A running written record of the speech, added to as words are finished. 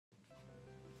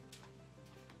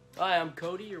Hi, I'm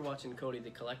Cody. You're watching Cody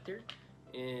the Collector,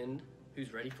 and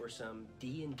who's ready for some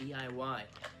D&D-I-Y.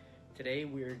 Today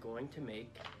we're going to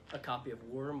make a copy of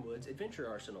Wyrmwoods Adventure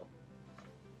Arsenal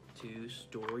to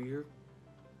store your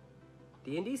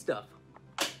D&D stuff.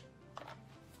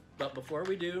 But before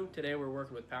we do, today we're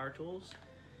working with power tools.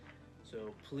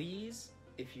 So please,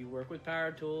 if you work with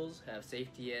power tools, have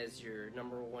safety as your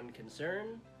 #1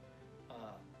 concern.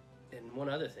 And one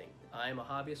other thing, I am a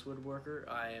hobbyist woodworker.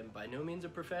 I am by no means a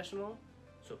professional,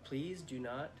 so please do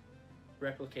not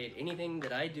replicate anything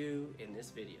that I do in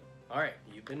this video. All right,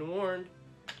 you've been warned.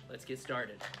 Let's get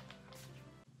started.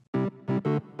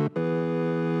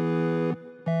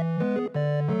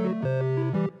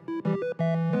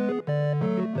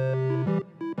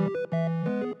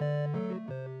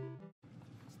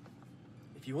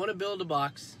 If you want to build a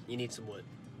box, you need some wood.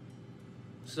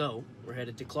 So we're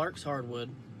headed to Clark's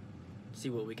Hardwood to see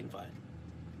what we can find.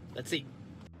 Let's see.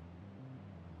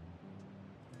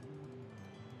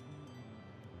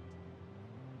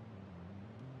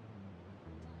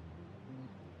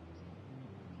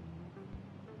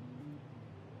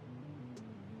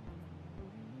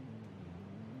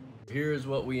 Here's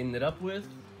what we ended up with.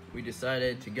 We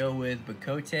decided to go with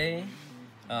Bocote.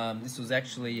 This was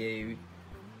actually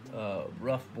a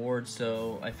rough board,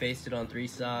 so I faced it on 3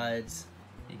 sides.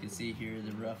 You can see here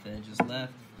the rough edge is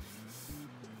left.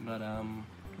 But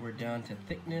we're down to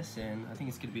thickness, and I think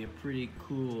it's gonna be a pretty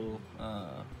cool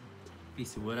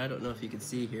piece of wood. I don't know if you can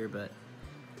see here, but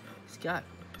it's got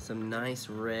some nice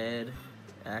red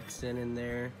accent in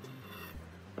there.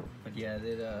 But yeah,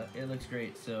 it looks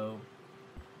great. So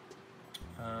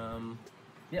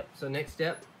yep, so next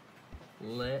step,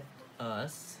 let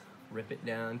us rip it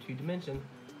down to dimension.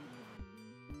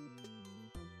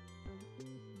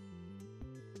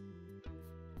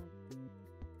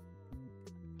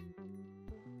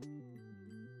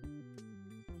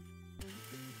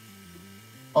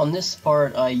 On this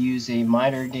part, I use a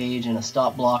miter gauge and a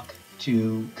stop block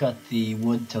to cut the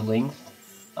wood to length.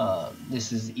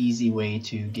 This is an easy way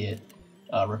to get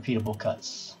repeatable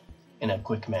cuts in a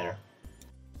quick manner.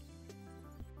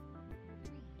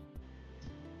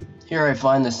 Here I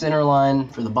find the center line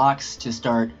for the box to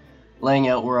start laying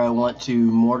out where I want to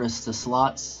mortise the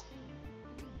slots.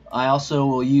 I also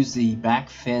will use the back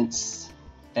fence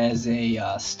as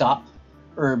a stop,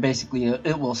 or basically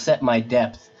it will set my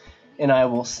depth. And I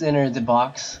will center the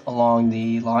box along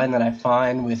the line that I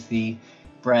find with the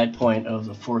brad point of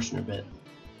the Forstner bit.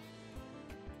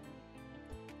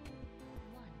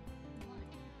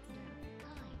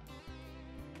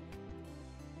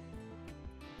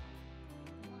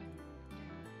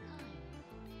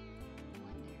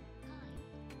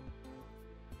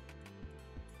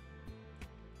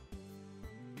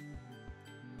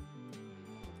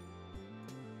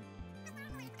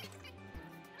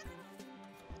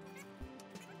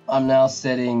 I'm now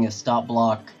setting a stop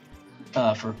block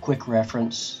for quick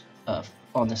reference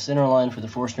on the center line for the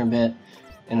Forstner bit,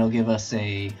 and it'll give us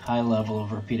a high level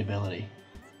of repeatability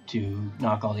to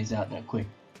knock all these out in a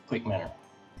quick manner.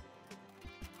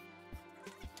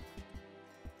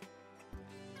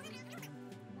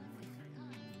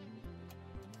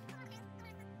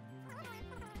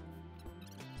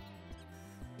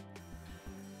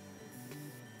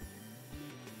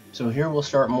 So here we'll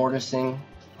start mortising.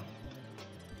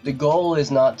 The goal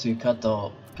is not to cut the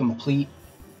complete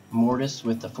mortise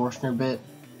with the Forstner bit.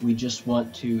 We just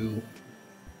want to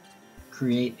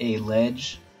create a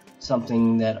ledge,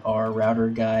 something that our router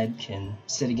guide can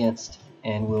sit against,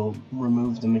 and we'll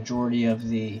remove the majority of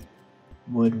the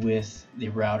wood with the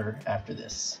router after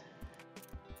this.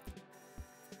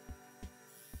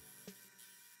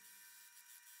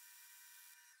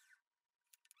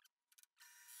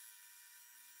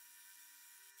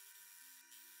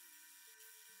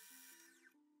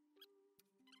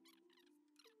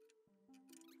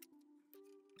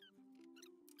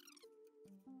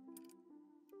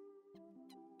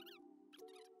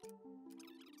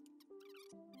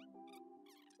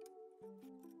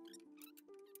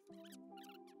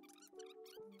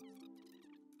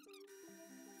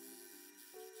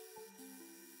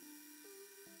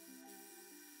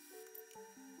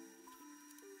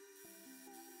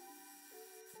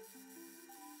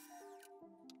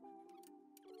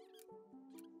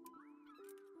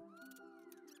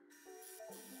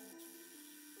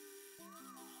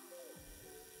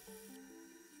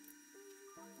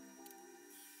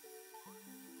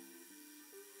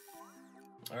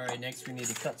 Alright, next we need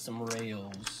to cut some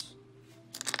rails.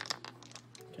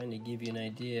 Trying to give you an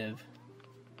idea of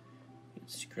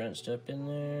it's scrunched up in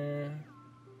there.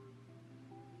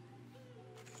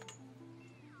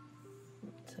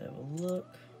 Let's have a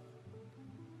look.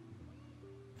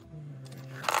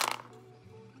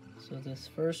 So this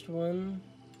first one,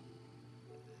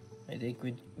 I think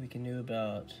we can do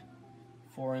about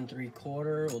 4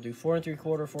 3/4. We'll do 4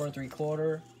 3/4, 4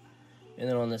 3/4, and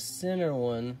then on the center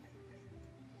one,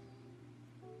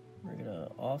 we're gonna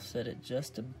offset it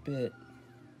just a bit,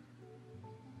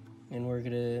 and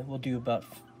we'll do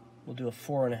a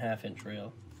 4.5 inch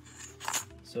rail.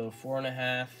 So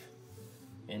 4.5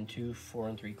 and 2 4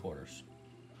 3/4.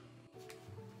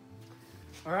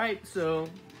 All right, so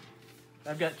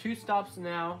I've got 2 stops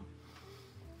now.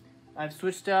 I've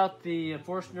switched out the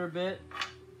Forstner bit.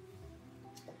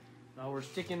 We're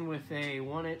sticking with a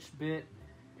 1-inch bit,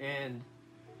 and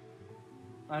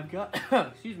I've got,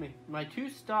 excuse me, my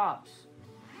 2 stops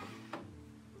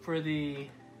for the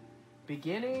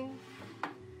beginning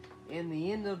and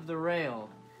the end of the rail.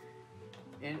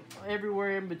 And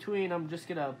everywhere in between, I'm just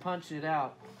gonna punch it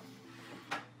out.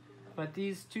 But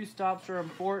these 2 stops are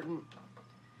important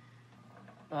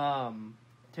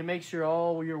to make sure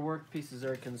all your work pieces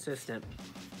are consistent.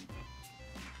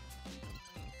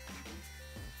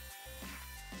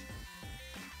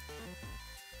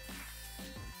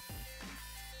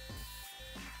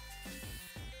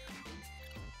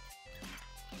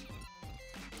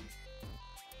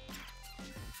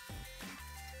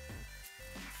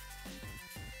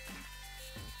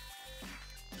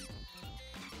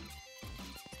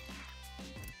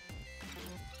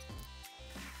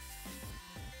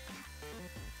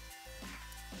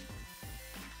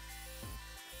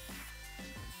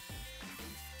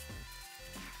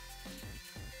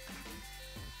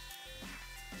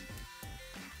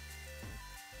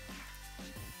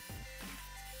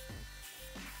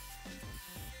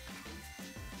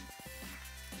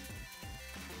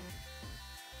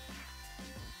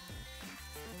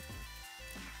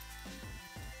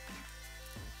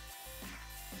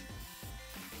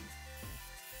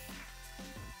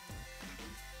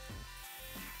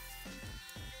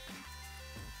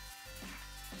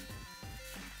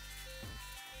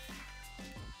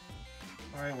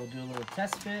 All right, we'll do a little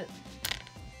test fit.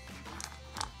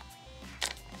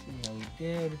 See how we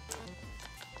did.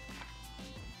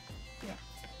 Yeah.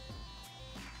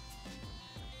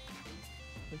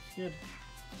 Looks good.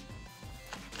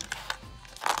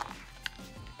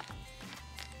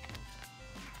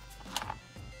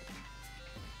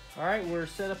 All right, we're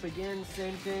set up again.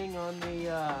 Same thing on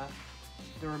the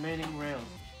remaining rails.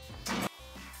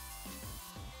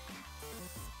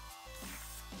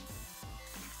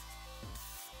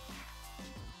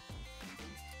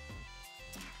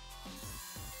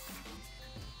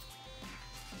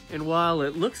 And while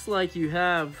it looks like you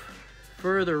have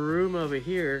further room over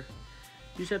here,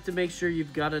 you just have to make sure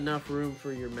you've got enough room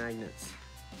for your magnets.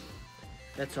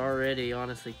 That's already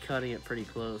honestly cutting it pretty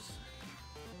close.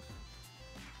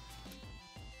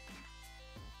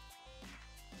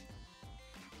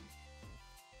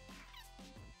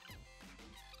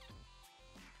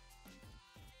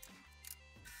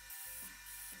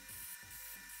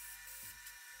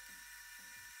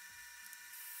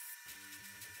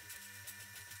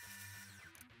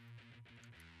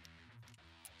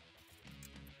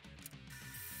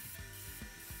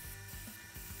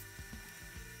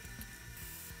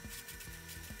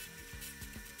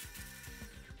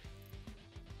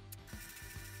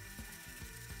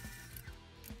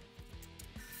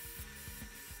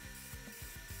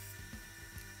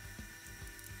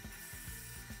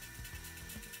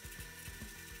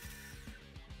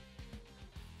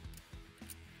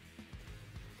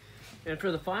 And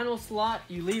for the final slot,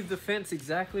 you leave the fence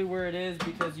exactly where it is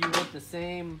because you want the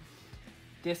same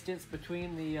distance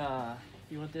between the,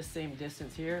 you want this same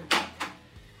distance here.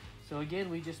 So again,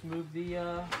 we just move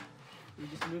the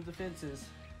fences,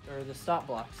 or the stop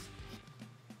blocks.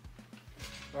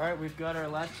 All right, we've got our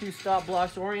last 2 stop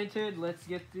blocks oriented. Let's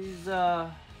get these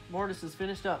mortises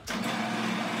finished up.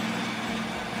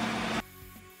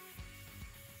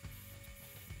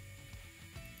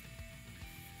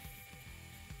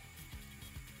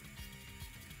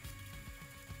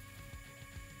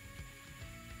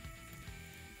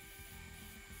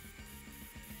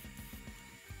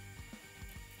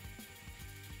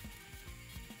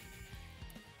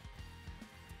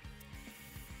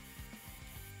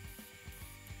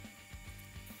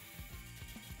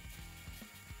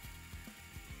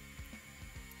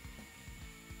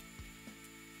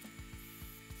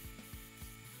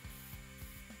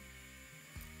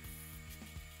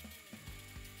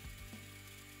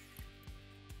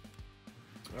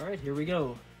 All right, here we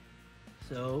go.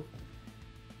 So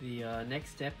the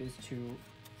next step is to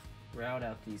route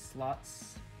out these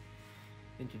slots.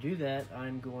 And to do that,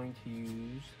 I'm going to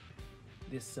use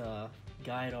this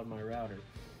guide on my router.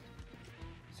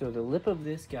 So the lip of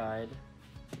this guide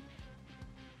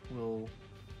will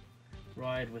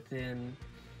ride within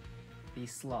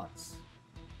these slots.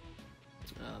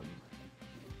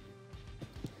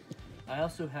 I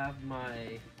also have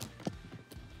my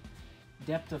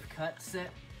depth of cut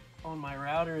set on my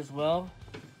router as well,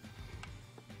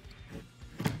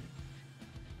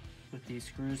 with these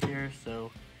screws here,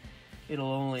 so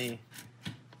it'll only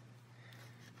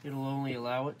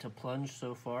allow it to plunge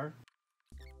so far.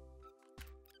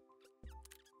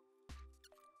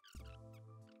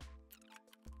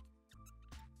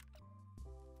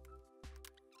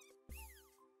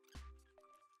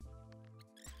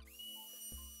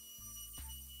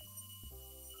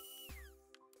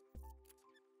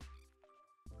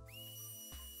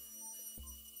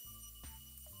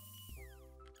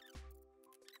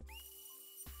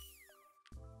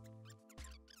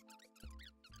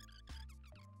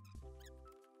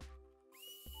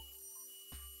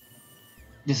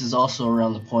 This is also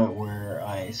around the point where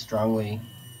I strongly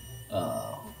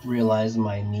realized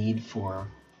my need for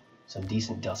some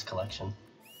decent dust collection.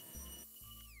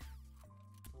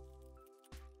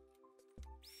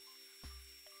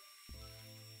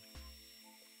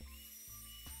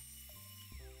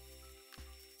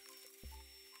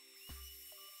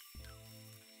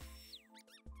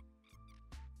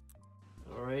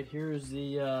 Alright, here's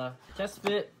the test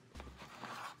fit.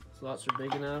 Slots are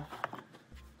big enough.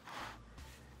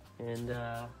 And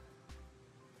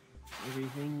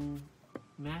everything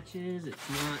matches. It's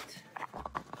not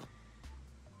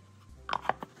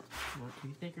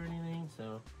too thick or anything,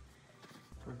 so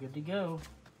we're good to go.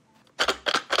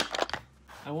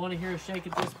 I want to hear a shake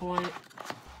at this point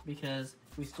because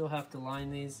we still have to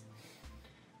line these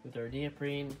with our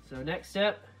neoprene. So next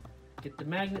step, get the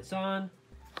magnets on,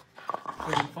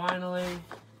 and finally,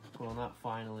 well, not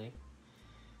finally,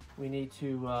 we need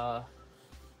to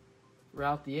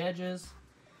route the edges.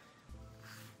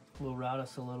 We'll route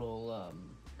us a little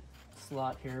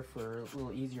slot here for a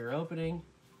little easier opening,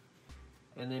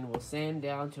 and then we'll sand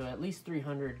down to at least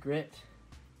 300 grit,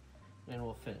 and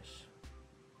we'll finish.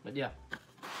 But yeah,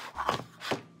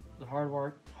 the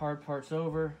hard part's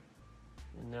over,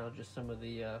 and now just some of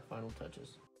the final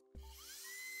touches.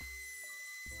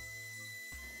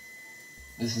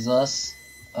 This is us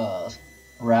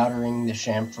routering the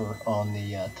chamfer on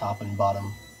the top and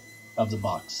bottom of the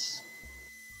box.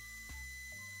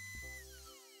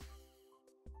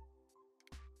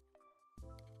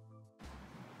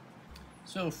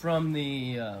 So from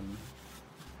the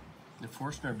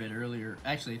Forstner bit earlier,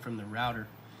 actually from the router.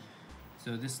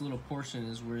 So this little portion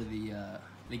is where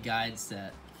the guide's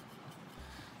set.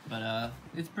 But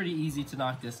it's pretty easy to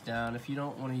knock this down. If you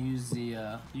don't want to use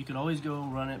the, you could always go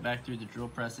run it back through the drill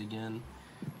press again,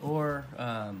 or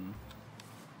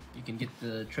you can get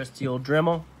the trusty old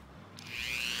Dremel.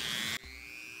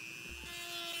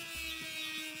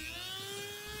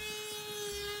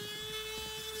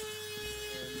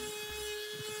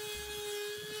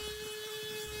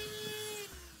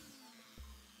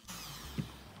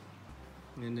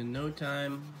 And in no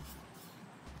time,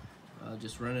 I'll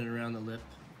just run it around the lip,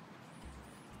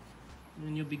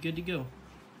 and you'll be good to go.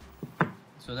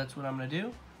 So that's what I'm gonna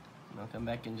do, and I'll come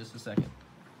back in just a second.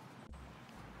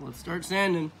 Let's start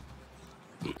sanding.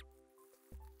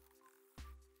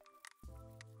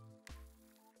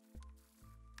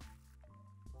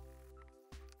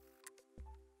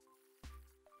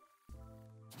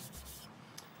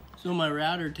 So my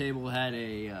router table had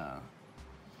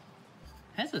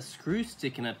has a screw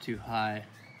sticking up too high.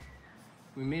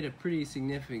 We made a pretty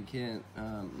significant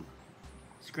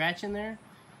scratch in there.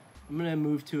 I'm gonna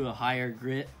move to a higher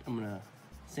grit. I'm gonna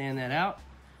sand that out,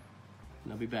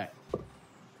 and I'll be back.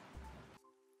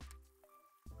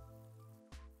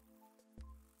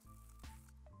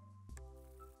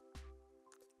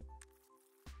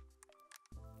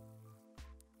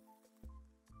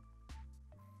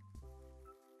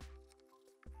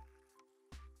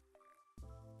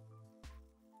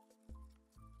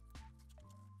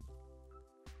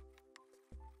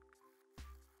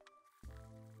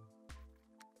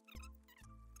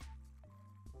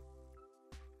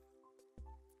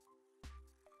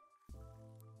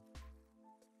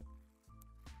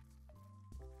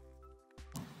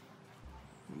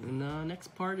 And the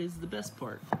next part is the best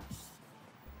part.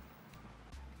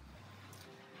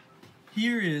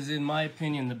 Here is, in my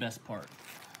opinion, the best part.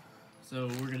 So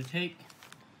we're gonna take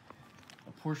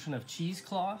a portion of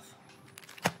cheesecloth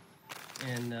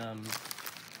and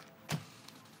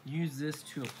use this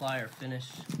to apply our finish.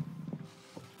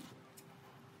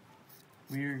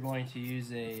 We are going to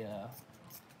use a,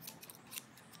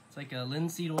 it's like a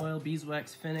linseed oil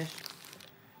beeswax finish.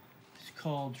 Just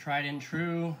called Tried and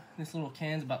True. This little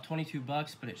can's about 22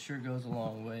 bucks, but it sure goes a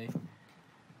long way.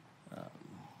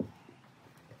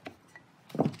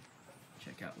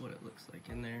 Check out what it looks like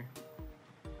in there.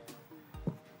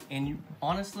 And you,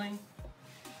 honestly,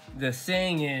 the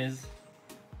saying is,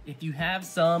 if you have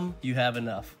some, you have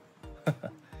enough.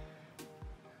 But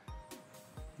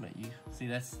you see,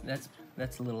 that's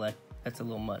a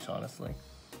little much, honestly.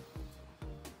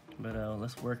 But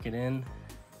let's work it in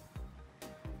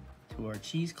to our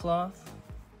cheesecloth.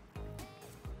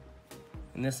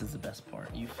 And this is the best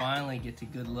part. You finally get a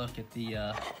good look at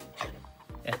the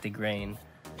grain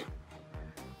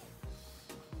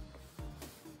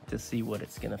to see what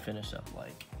it's gonna finish up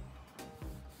like.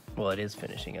 Well, it is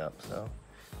finishing up, so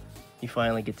you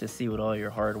finally get to see what all your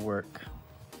hard work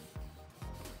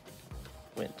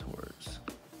went towards.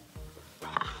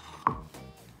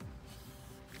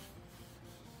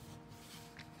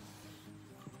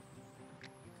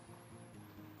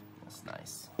 That's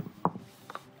nice.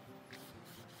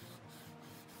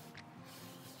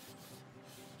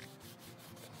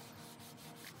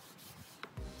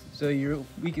 So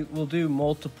we'll do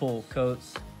multiple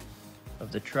coats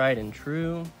of the Tried and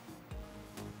True.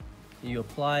 You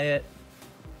apply it,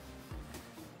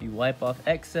 you wipe off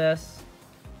excess,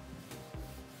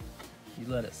 you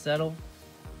let it settle,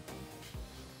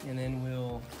 and then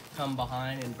we'll come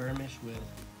behind and burnish with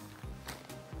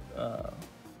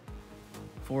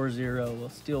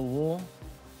 4-0 steel wool.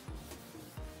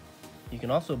 You can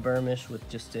also burnish with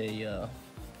just a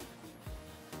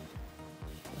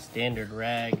standard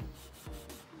rag.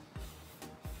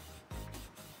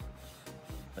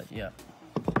 But yeah.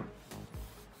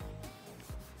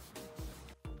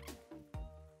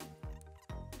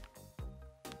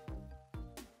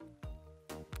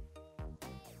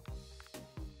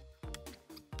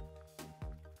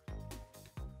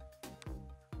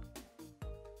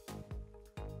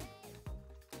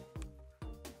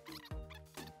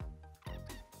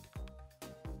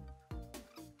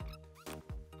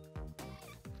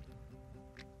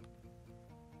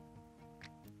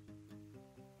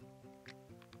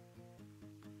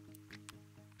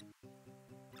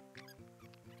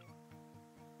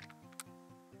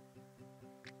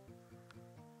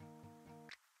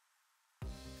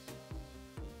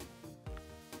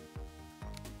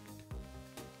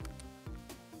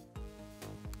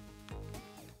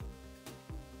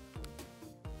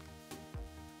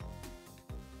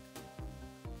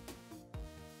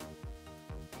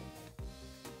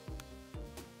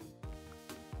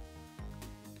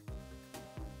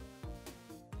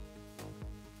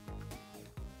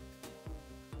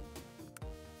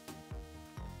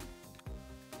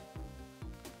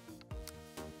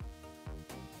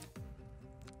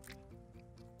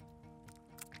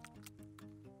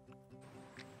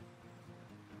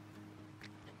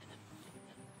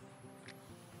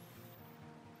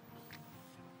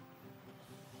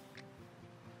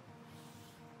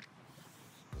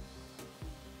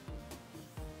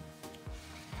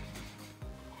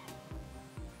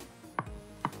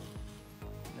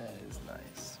 That is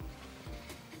nice.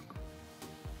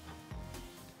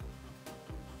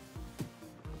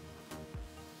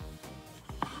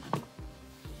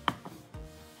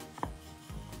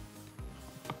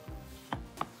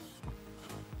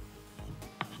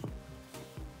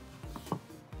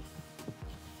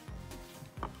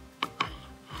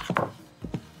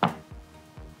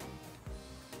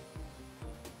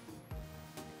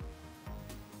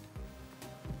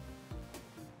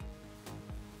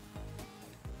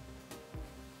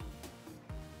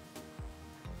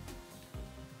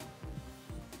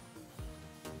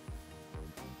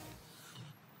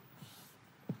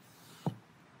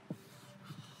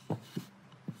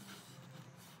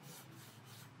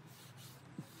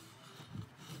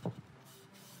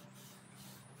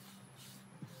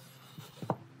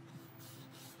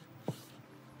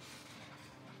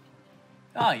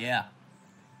 Oh yeah.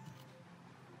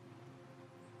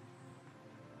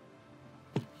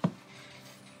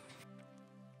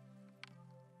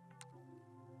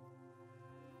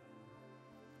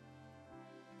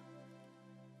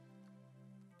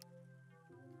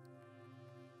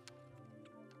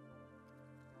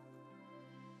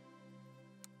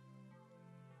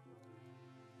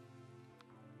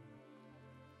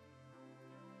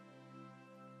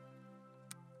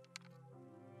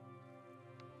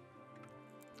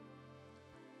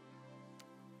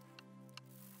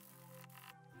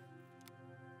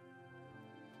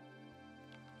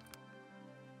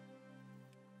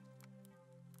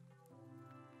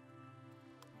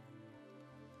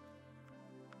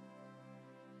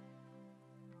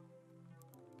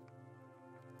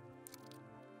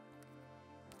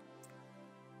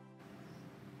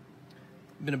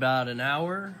 Been about an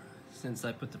hour since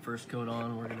I put the first coat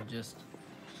on. We're gonna just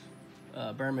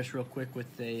burnish real quick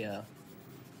with a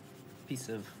piece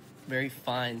of very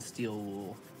fine steel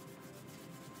wool.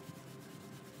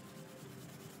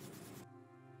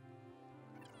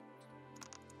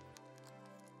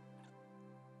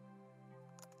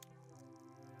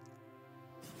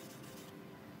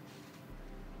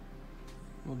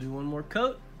 We'll do one more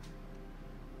coat,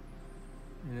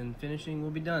 and then finishing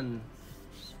will be done.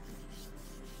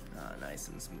 Nice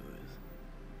and smooth.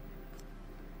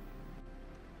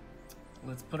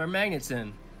 Let's put our magnets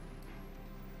in.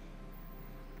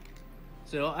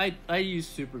 So I use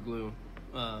super glue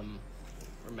for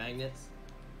magnets.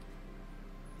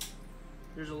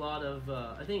 There's a lot of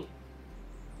I think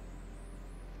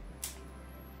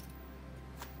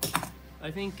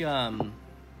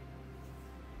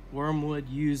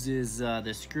Wyrmwood uses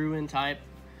the screw-in type.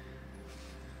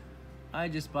 I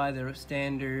just buy the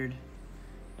standard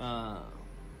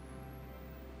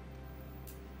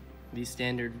this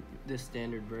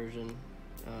standard version.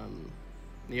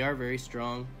 They are very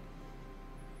strong,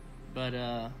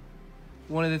 but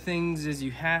one of the things is you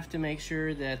have to make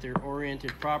sure that they're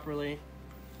oriented properly.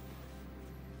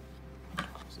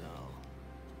 So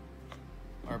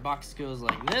our box goes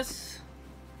like this.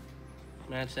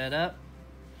 Match that up.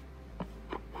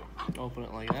 Open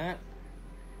it like that,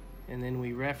 and then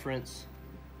we reference.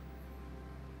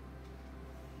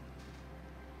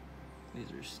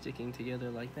 These are sticking together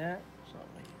like that, so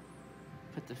we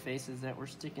put the faces that we're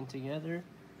sticking together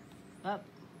up.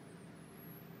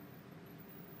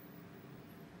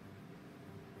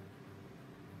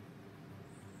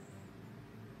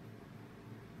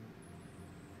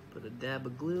 Put a dab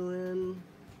of glue in.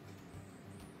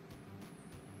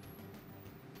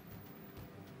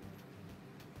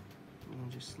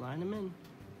 And just slide them in.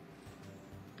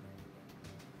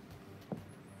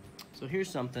 So here's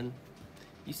something.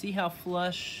 You see how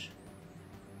flush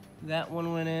that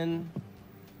one went in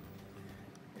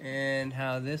and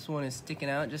how this one is sticking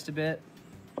out just a bit?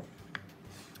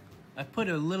 I put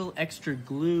a little extra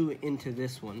glue into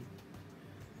this one.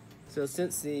 So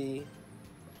since the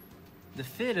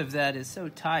fit of that is so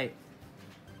tight,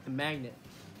 the magnet,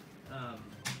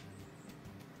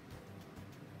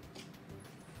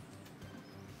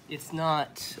 it's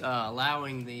not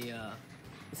allowing the,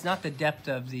 it's not the depth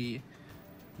of the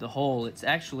hole. It's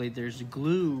actually, there's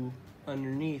glue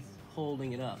underneath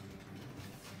holding it up.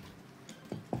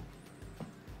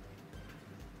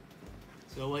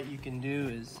 So what you can do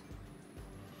is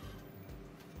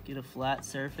get a flat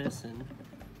surface and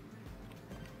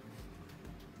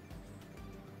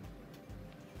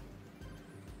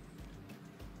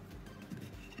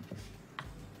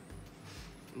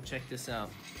check this out.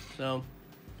 So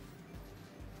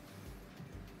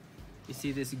you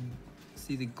see this,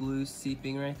 see the glue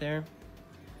seeping right there?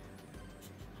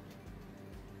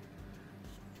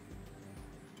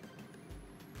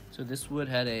 So this wood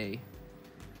had a,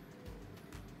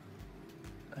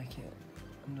 I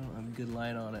don't have good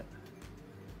light on it,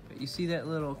 but you see that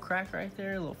little crack right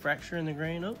there, a little fracture in the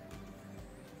grain? Oh,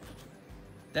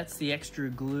 that's the extra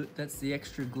glue. That's the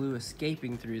extra glue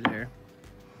escaping through there.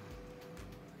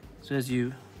 So as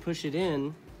you push it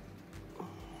in,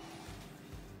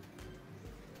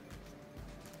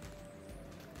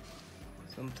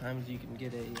 sometimes you can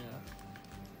get a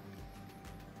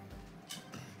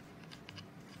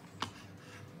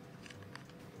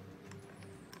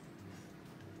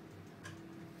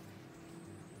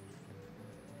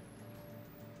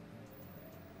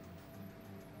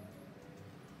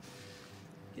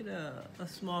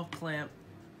small clamp.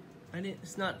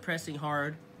 It's not pressing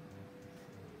hard.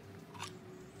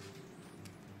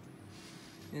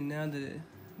 And now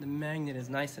the magnet is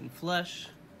nice and flush.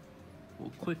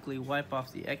 We'll quickly wipe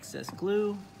off the excess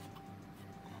glue.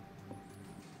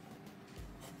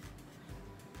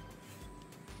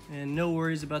 And no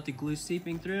worries about the glue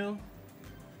seeping through.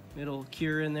 It'll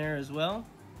cure in there as well.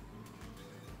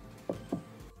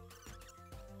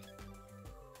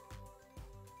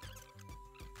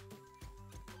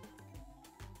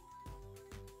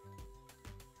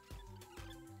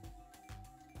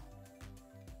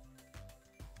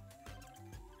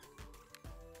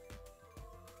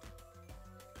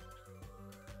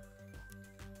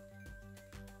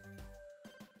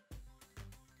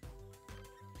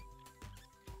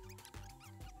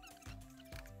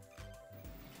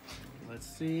 Let's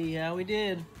see how we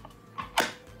did.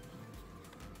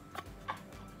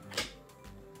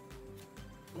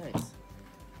 Nice.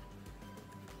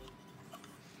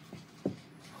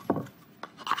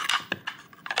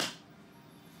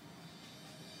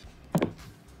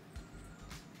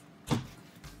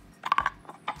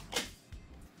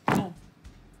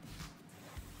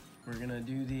 gonna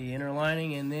do the inner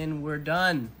lining and then we're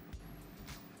done.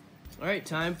 All right,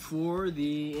 time for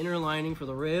the inner lining for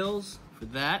the rails. For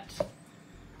that,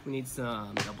 we need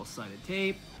some double-sided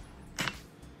tape,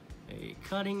 a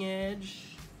cutting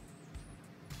edge,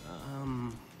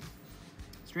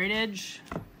 straight edge,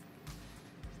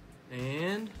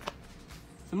 and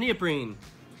some neoprene.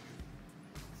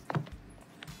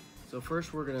 So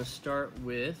first we're gonna start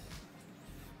with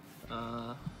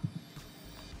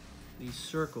these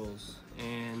circles.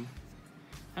 And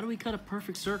how do we cut a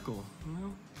perfect circle?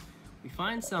 Well, we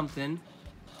find something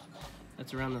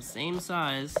that's around the same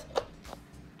size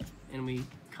and we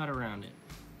cut around it.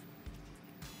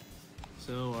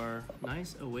 So our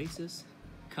nice Oasis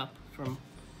cup from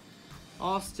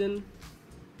Austin.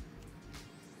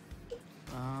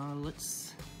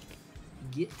 Let's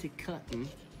get to cutting.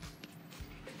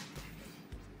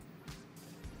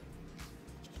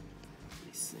 Let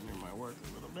me center my work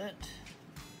a little bit.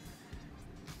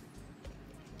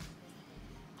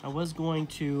 I was going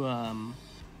to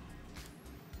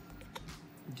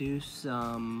do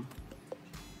some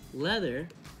leather,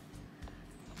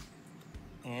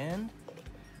 and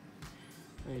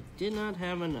I did not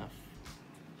have enough.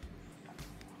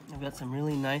 I've got some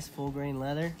really nice full grain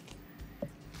leather.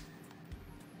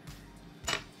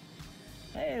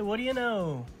 Hey, what do you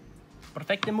know?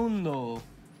 Perfectamundo. All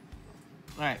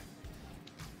right.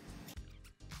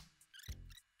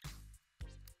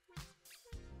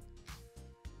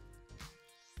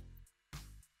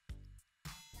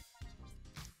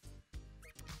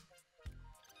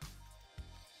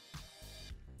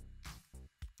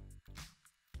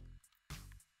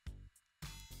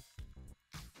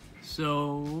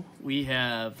 So we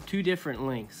have two different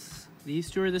lengths. These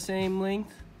two are the same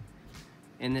length,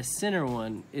 and this center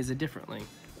one is a different length.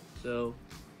 So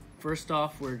first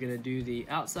off, we're gonna do the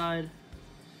outside.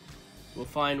 We'll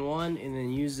find one and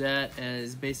then use that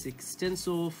as basic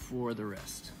stencil for the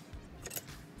rest.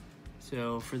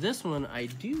 So for this one, I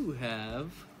do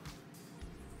have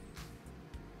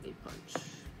a punch.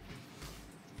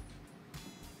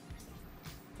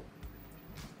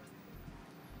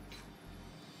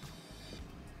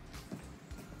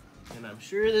 And I'm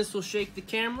sure this will shake the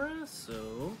camera,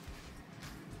 so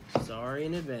sorry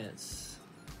in advance.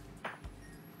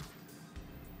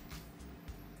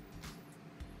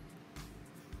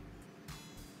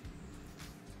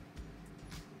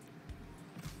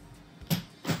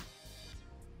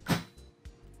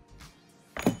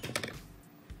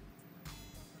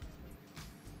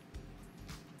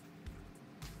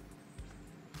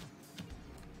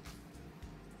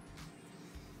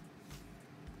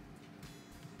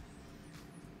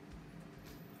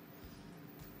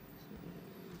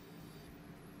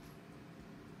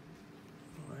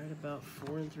 About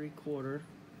 4 3/4.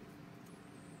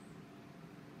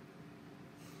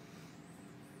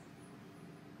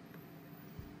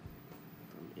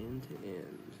 From end to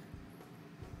end.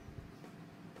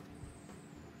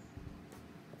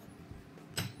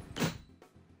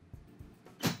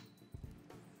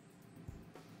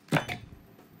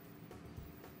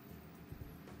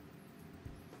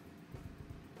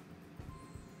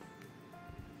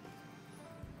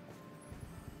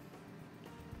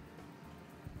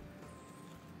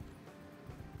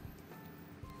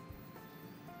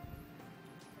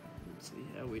 See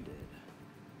how we did.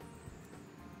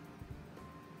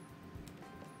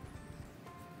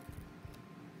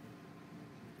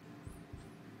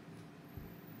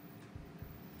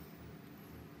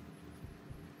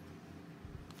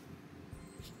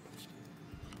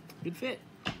 Good fit.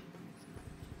 I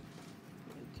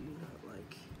do not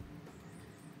like.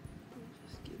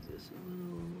 Just give this a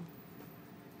little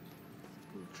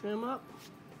trim up.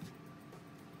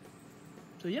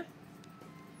 So yeah.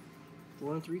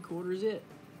 4 3/4 it.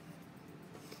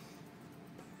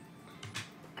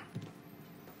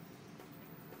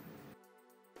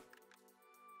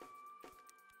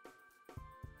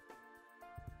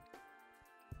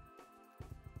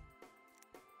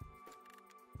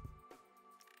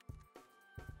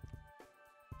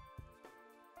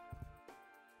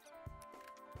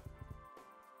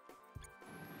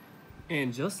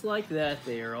 And just like that,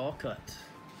 they are all cut.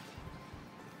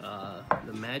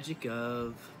 The magic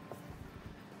of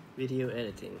video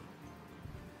editing.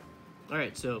 All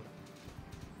right, so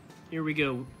here we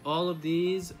go. All of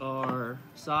these are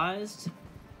sized,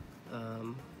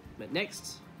 but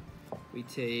next we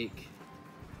take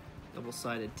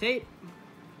double-sided tape,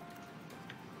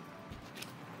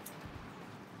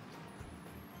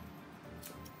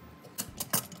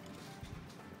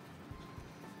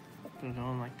 put it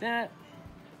on like that.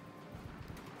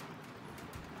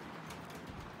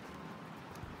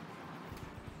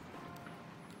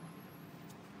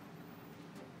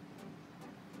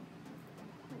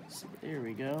 Oops, there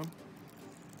we go.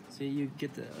 So you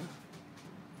get the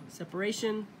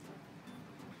separation.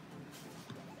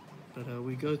 But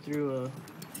we go through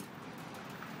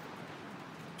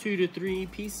 2 to 3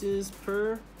 pieces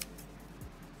per.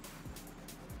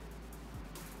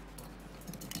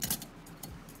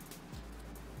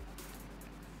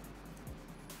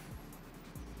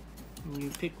 And you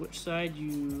pick which side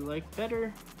you like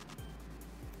better.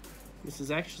 This is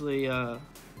actually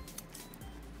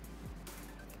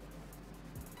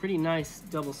pretty nice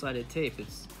double-sided tape. It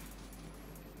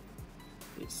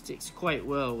sticks quite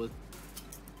well with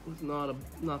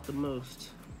not the most.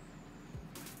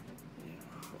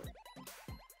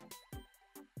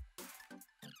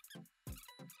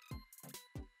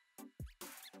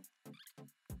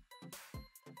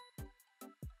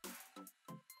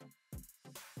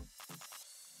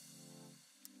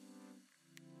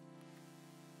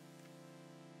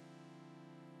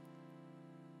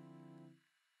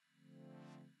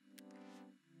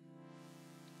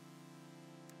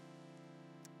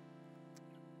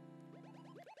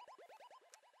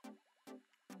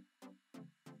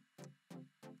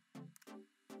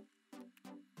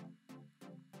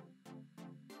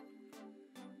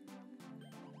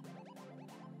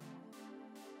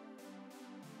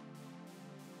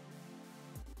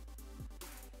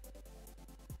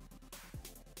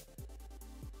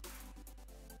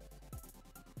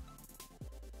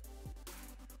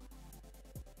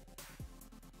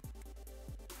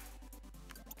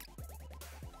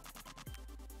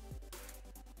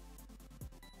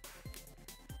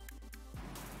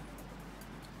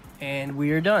 And we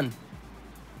are done.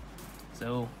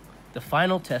 So the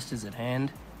final test is at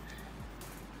hand.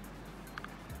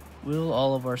 Will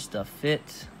all of our stuff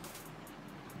fit?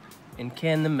 And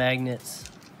can the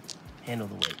magnets handle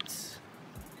the weights?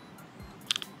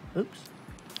 Oops.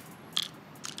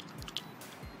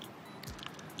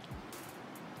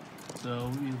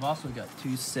 So we've also got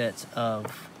 2 sets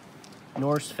of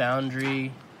Norse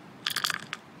Foundry,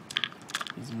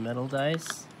 these metal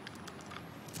dice.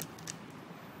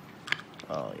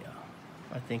 Oh yeah,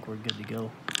 I think we're good to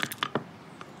go.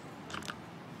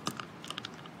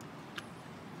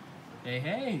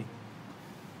 Hey,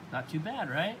 not too bad,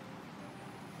 right?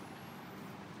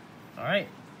 All right,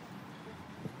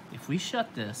 if we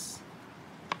shut this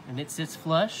and it sits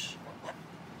flush,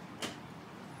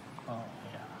 oh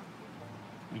yeah,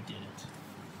 we did it.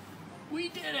 We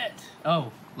did it!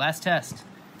 Oh, last test.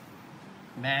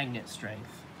 Magnet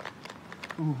strength.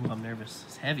 Ooh, I'm nervous,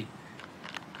 it's heavy.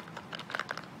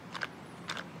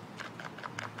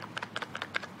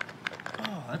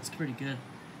 That's pretty good.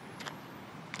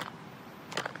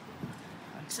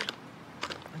 I'd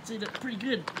say that's pretty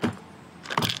good.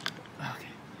 Okay.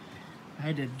 I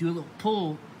had to do a little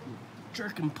pull,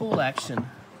 jerk and pull action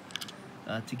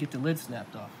to get the lid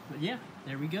snapped off. But yeah,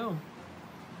 there we go.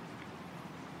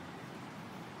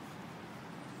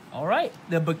 All right,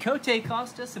 the Bocote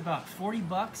cost us about 40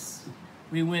 bucks.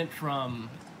 We went from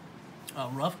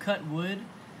rough cut wood,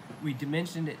 we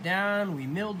dimensioned it down, we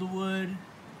milled the wood,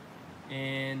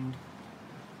 and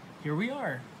here we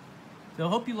are. So I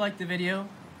hope you liked the video.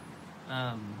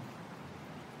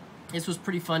 This was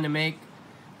pretty fun to make.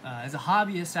 As a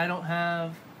hobbyist, I don't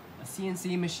have a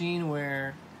CNC machine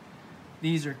where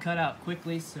these are cut out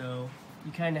quickly, so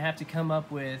you kind of have to come up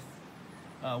with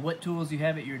what tools you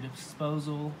have at your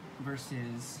disposal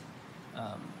versus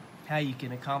how you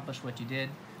can accomplish what you did.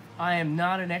 I am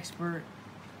not an expert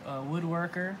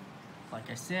woodworker. Like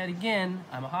I said, again,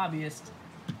 I'm a hobbyist.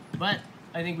 But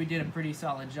I think we did a pretty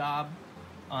solid job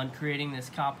on creating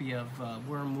this copy of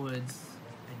Wyrmwoods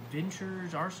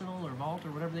Adventurers Arsenal or Vault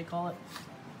or whatever they call it.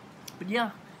 But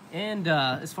yeah, and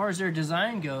as far as their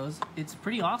design goes, it's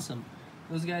pretty awesome.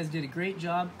 Those guys did a great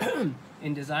job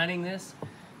in designing this.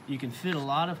 You can fit a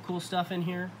lot of cool stuff in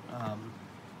here.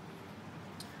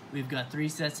 We've got 3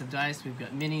 sets of dice, we've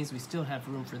got minis, we still have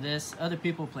room for this. Other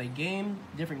people play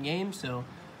different games, so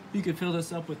you could fill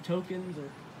this up with tokens or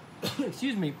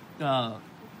excuse me,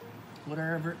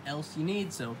 whatever else you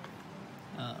need. So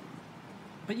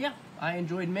but yeah, I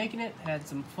enjoyed making it, had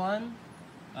some fun.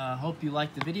 Hope you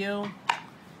liked the video.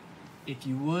 If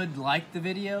you would like the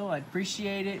video, I'd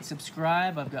appreciate it.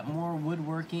 Subscribe, I've got more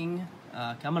woodworking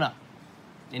coming up.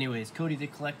 Anyways, Cody the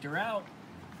Collector out.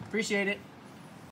 Appreciate it.